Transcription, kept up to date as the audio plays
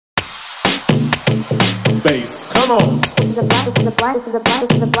Bass, come on. This is a blind, this is a blind, this is a blind,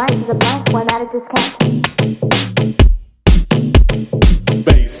 this is a blind, this is a blind one out of this cat.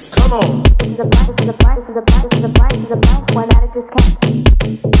 Bass, come on. This is a blind, this is a blind, this is a blind, this is a blind, this is a blind one out of this cat.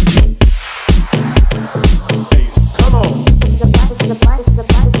 Bass, come on. This is a blind, this is a blind, this is a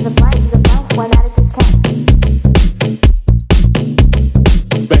blind, this is a blind, this is a blind one out of this cat.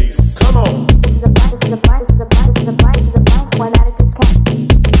 Bass, come on. This is a blind, this is a blind, this is a blind, this is a blind, this is a blind one out of this cat.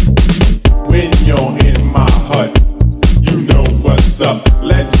 When you're in my hut, you know what's up.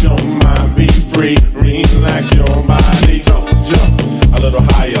 Let your mind be free, relax your body. Jump, jump, a little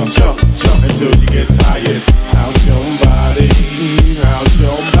higher. Jump, jump until you get tired. How's your body? How's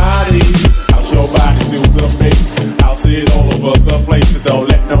your body? How's your body to the bass? House it all over the place. Don't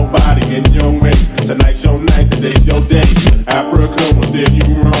let nobody in your way. Tonight's your night, today's your day. Africa will steer you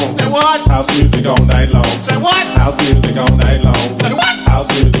wrong. Say what? House music all night long. Say what? House music all night long. Say what? House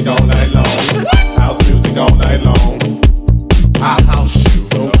music all night long. Say what? House music all night long. I house you.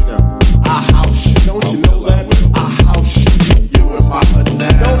 Don't you know? I house you. Don't you know that? I house you. You in my hood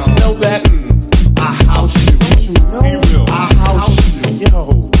now. Don't you know that? I house you. Don't you know? He will. I house you. Yo.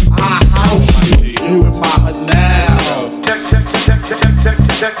 I house you. You in my hood now.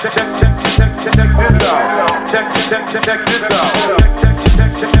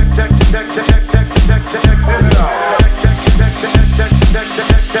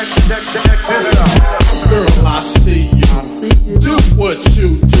 Girl, I see you. Do what you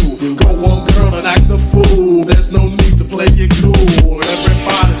do. Go on, girl, and act the fool. There's no need to play it cool.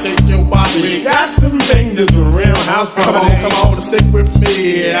 Everybody shake your body. We got some things that's a real house party. Come on, and stick with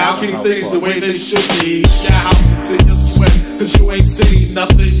me. I'll keep things the way they should be. Your house until you sweat, since you ain't seen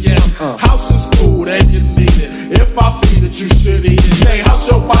nothing yet. House is food and you need it. If I feed it, you should eat it. Say, how's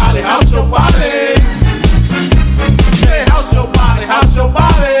your body? How's your body? Say, how's your body? How's your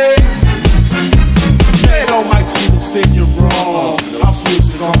body? Say, don't my cheat will steer you wrong. House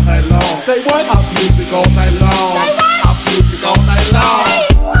music all night long. Say what? House music all night long. House music all night long.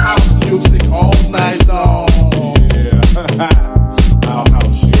 House music all night long. Yeah. Our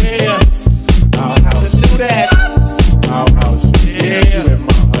house. Yeah. Our house. Let's do that. Our house. Yeah. You in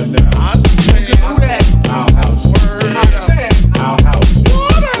my hood now. I'm saying do that. Our house. Word up. Our house.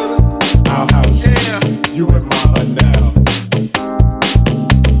 Our house. Yeah. You in my hood now.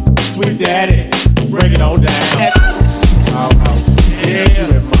 Sweet daddy, bring it on down. Our house. Yeah. You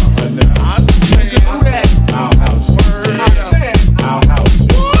in my hood now. I'm saying do that. Our house. Word up. Our house.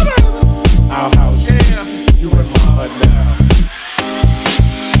 Our house. Yeah. You in my hood now.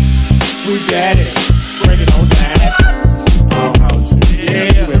 Sweet daddy, bring it on down. Our house. Yeah.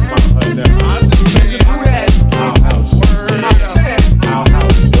 You in my hood now. I'm saying do that. Our house. Word up. Our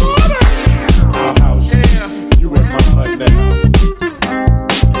house. Our house. Yeah. You in my hood now.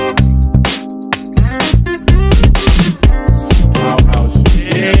 Our house.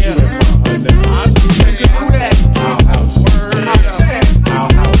 Yeah. You in my hood now. I'm saying do that. Our house. Word up. Our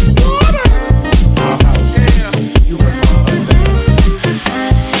house. Our house. Yeah. You in my hood now.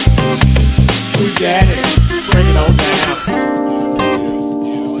 Sweet daddy, bring it on down.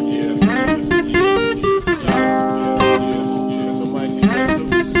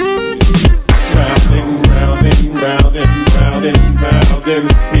 Rounding, rounding, rounding, rounding, rounding.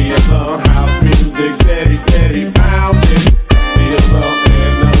 Hear the house music steady, steady pounding. Feel the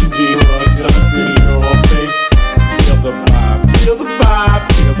energy rush up to your face. Feel the vibe, feel the vibe,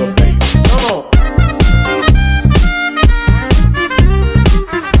 feel the bass. Come on.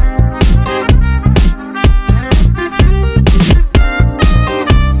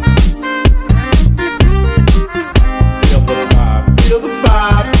 Feel the vibe, feel the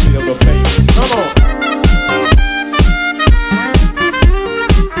vibe, feel the bass. Come on.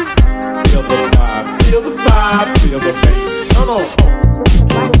 Feel the vibe, feel the vibe, feel the bass. Come on. This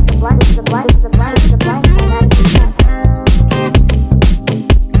is a blind, this is a blind, this is a blind, this is a blind, this is a blind one out of this cat. This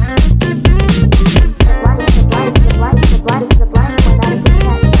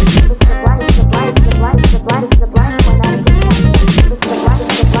is a blind, this is a blind, this is a blind, this is a blind, this is a blind one out of this cat. This is a blind, this is a blind, this is a blind, this is a blind, this is a blind one out of this cat. This is a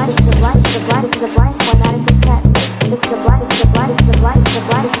blind, this is a blind, this is a blind, this is a blind, this is a blind one out of this cat. This is a blind, this is a blind, this is a blind, this is a blind, this is a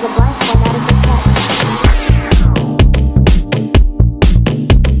blind one out of this cat.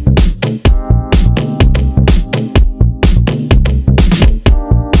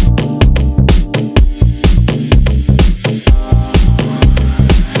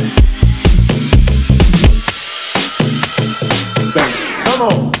 Bass. Come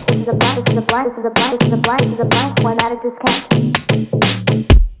on. This is a blind, this is a blind, this is a blind, this is a blind, this is a blind one out of this cat.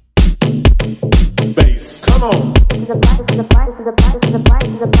 Bass. Come on. This is a blind, this is a blind, this is a blind, this is a blind,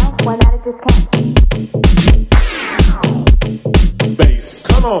 this is a blind one out of this cat. Bass.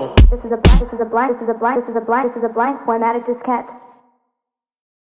 Come on. This is a blank formatted diskette.